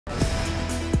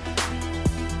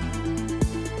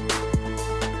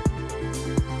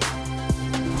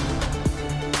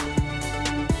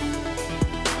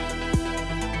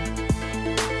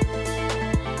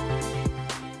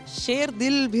शेर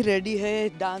दिल भी रेडी है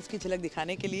डांस की झलक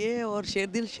दिखाने के लिए और शेर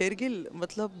दिल शेरगिल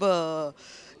मतलब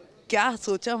क्या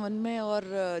सोचा मन में और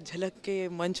झलक के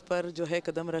मंच पर जो है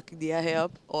कदम रख दिया है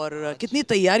अब और आज कितनी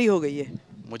तैयारी हो गई है।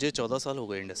 मुझे 14 साल हो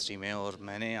गए इंडस्ट्री में और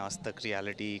मैंने आज तक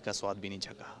रियलिटी का स्वाद भी नहीं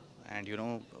चखा। And you know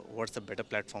what's a better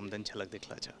platform then झलक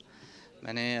दिखला जा।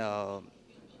 मैंने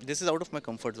this is out of my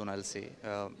comfort zone I से।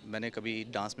 मैंने कभी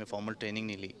डांस में फॉर्मल ट्रेनिंग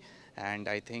नहीं ली and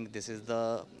I think this is the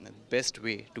best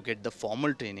way to get the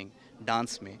formal training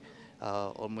dance में।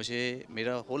 और मुझे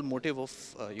मेरा whole motive of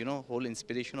whole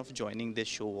inspiration of joining this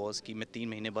show was कि मैं 3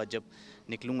 महीने बाद जब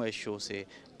निकलूँगा इस शो से,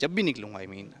 जब भी निकलूँगा I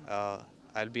mean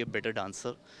I will be a better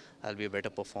dancer, I will be a better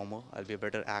performer, I will be a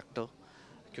better actor.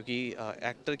 क्योंकि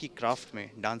एक्टर की क्राफ्ट में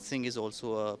dancing is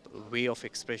also a way of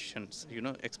expression,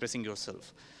 expressing your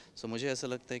self. सो मुझे ऐसा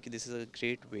लगता है कि this is a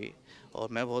great way और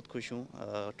मैं बहुत खुश हूँ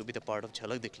to be the part of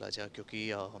झलक दिखला जा। क्योंकि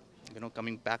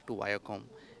coming back to Viacom,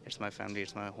 it's my family,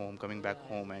 it's my home, coming back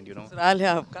home, and ससुराल है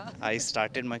आपका। I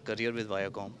started my career with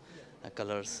Viacom,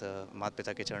 Colors, माता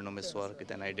पिता के चरणों में स्वर्ग.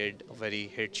 Then I did a very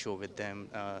hit show with them,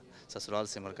 Sasural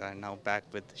Simar का, and now back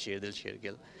with शेर दिल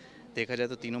शेरगिल. देखा जाए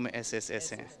तो तीनों में एस एस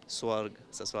एस हैं, स्वर्ग,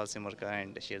 ससुराल सिमर का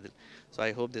एंड शेर दिल. So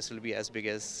I hope this will be as big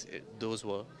as those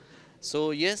were. So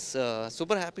yes,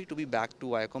 super happy to be back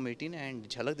to Viacom 18 and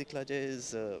Jhalak Dikla Jai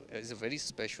is a very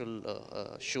special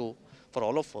show for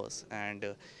all of us. And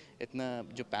इतना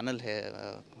जो panel है,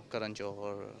 करण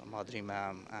जौहर, माधुरी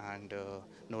ma'am and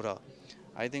Nora,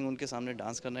 I think उनके सामने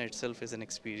dance करना itself is an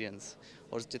experience.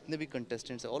 और जितने भी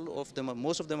contestants हैं, all of them,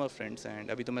 most of them are friends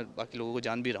and अभी तो मैं बाकी लोगों को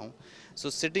जान भी रहा हूँ। सो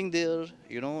sitting there,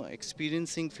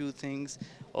 experiencing few things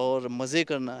और मज़े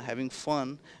करना, having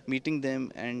fun, meeting them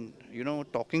and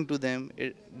talking to them,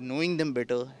 knowing them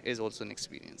better is also an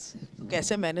experience. तो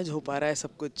कैसे मैनेज हो पा रहा है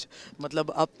सब कुछ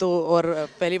मतलब अब तो और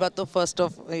पहली बात तो फर्स्ट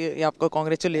ऑफ ये आपको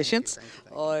कॉन्ग्रेचुलेशंस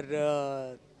और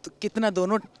तो कितना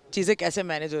दोनों चीज़ें कैसे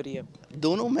मैनेज हो रही है।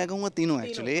 दोनों, मैं कहूँगा तीनों तीनों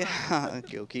एक्चुअली। हाँ,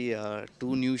 क्योंकि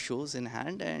 2 new shows in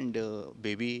hand and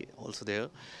baby also there.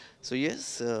 So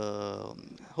yes,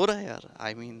 हो रहा है यार।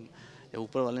 आई मीन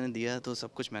ऊपर वाले ने दिया है तो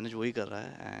सब कुछ मैनेज वही कर रहा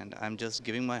है and I am just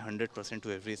giving my 100% to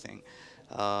everything.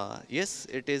 Yes,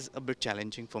 it is a bit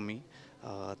challenging for me,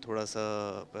 थोड़ा सा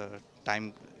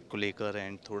टाइम को लेकर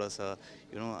एंड थोड़ा सा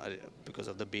because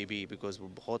of the baby, because वो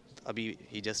बहुत अभी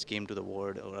ही just came to the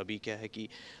world और अभी क्या है कि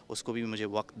उसको भी मुझे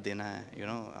वक्त देना है,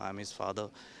 आई एम हिज फादर।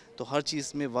 तो हर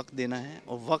चीज़ में वक्त देना है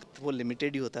और वक्त वो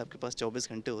लिमिटेड ही होता है, आपके पास 24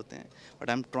 घंटे होते हैं। But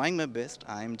I am trying my best,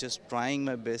 I am just trying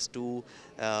my best to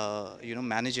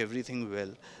manage everything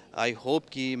well. I hope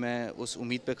कि मैं उस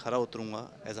उम्मीद पे खरा उतरूँगा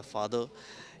एज अ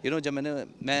फादर। जब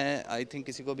मैं आई थिंक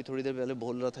किसी को भी थोड़ी देर पहले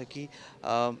बोल रहा था कि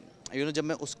जब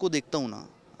मैं उसको देखता हूँ ना,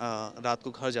 रात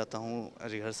को घर जाता हूँ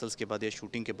रिहर्सल्स के बाद या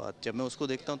शूटिंग के बाद, जब मैं उसको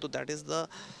देखता हूँ तो that is the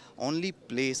only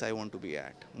place I want to be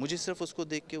eight. मुझे सिर्फ उसको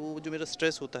देख के वो जो मेरा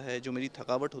स्ट्रेस होता है, जो मेरी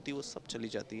थकावट होती है, वो सब चली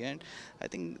जाती है। And I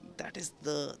think that is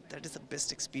the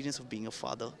best experience of being a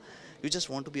father. You just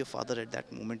want to be a father at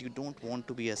that moment. You don't want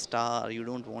to be a star, you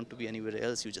don't want to be anywhere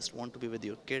else. You just want to be with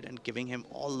your kid and giving him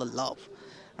all the love.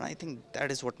 And I think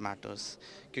that is what matters.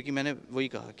 क्योंकि मैंने वही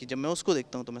कहा कि जब मैं उसको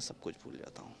देखता हूँ तो मैं सब कुछ भूल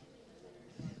जाता हूँ।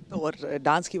 तो और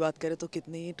डांस की बात करें तो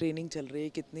कितनी ट्रेनिंग चल रही है,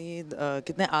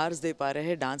 कितने आवर्स दे पा रहे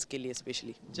हैं डांस के लिए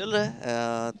स्पेशली। चल रहा है,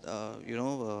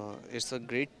 it's a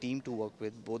great team to work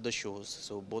with both the shows,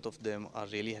 so both of them are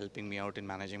really helping me out in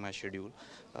managing my schedule.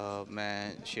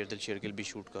 मैं शेर दिल शेरगिल भी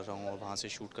शूट कर रहा हूँ और वहाँ से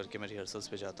शूट करके मैं रिहर्सल्स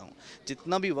पे जाता हूँ।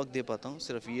 जितना भी वक्त दे पाता हूँ,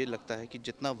 सिर्फ ये लगता है कि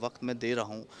जितना वक्त मैं दे रहा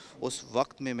हूँ उस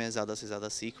वक्त में मैं ज़्यादा से ज़्यादा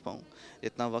सीख पाऊँ।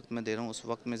 जितना वक्त मैं दे रहा हूँ उस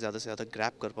वक्त में ज़्यादा से ज़्यादा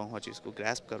ग्रैप कर पाऊँ हर चीज़ को,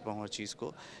 ग्रैस्प कर पाऊँ हर चीज़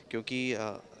को। क्योंकि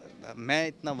मैं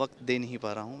इतना वक्त दे नहीं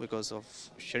पा रहा हूँ बिकॉज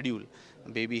ऑफ शेड्यूल।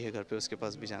 बेबी है घर पे, उसके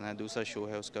पास भी जाना है, दूसरा शो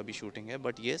है उसका भी शूटिंग है।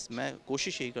 बट येस, मैं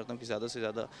कोशिश यही करता हूँ कि ज़्यादा से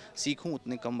ज़्यादा सीखूँ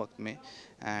उतने कम वक्त में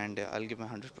and I will give my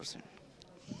 100%।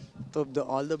 तो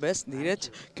ऑल द बेस्ट धीरज,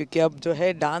 क्योंकि अब जो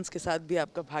है डांस के साथ भी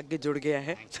आपका भाग्य जुड़ गया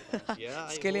है आई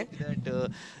इसके लिए। होप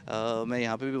दैट मैं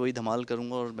यहाँ पे भी वही धमाल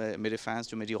करूँगा और मेरे फैंस,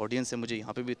 जो मेरी ऑडियंस है, मुझे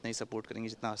यहाँ पे भी इतना ही सपोर्ट करेंगे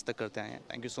जितना आज तक करते आए हैं।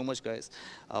 Thank you so much guys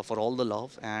for all the love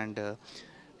and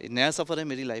नया सफ़र है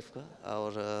मेरी लाइफ का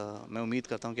और मैं उम्मीद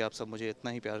करता हूँ कि आप सब मुझे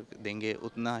इतना ही प्यार देंगे,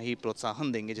 उतना ही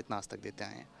प्रोत्साहन देंगे जितना आज तक देते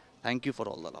आए हैं। Thank you for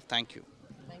all the love. Thank you.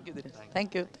 Thank you Dheeraj,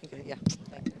 thank you या।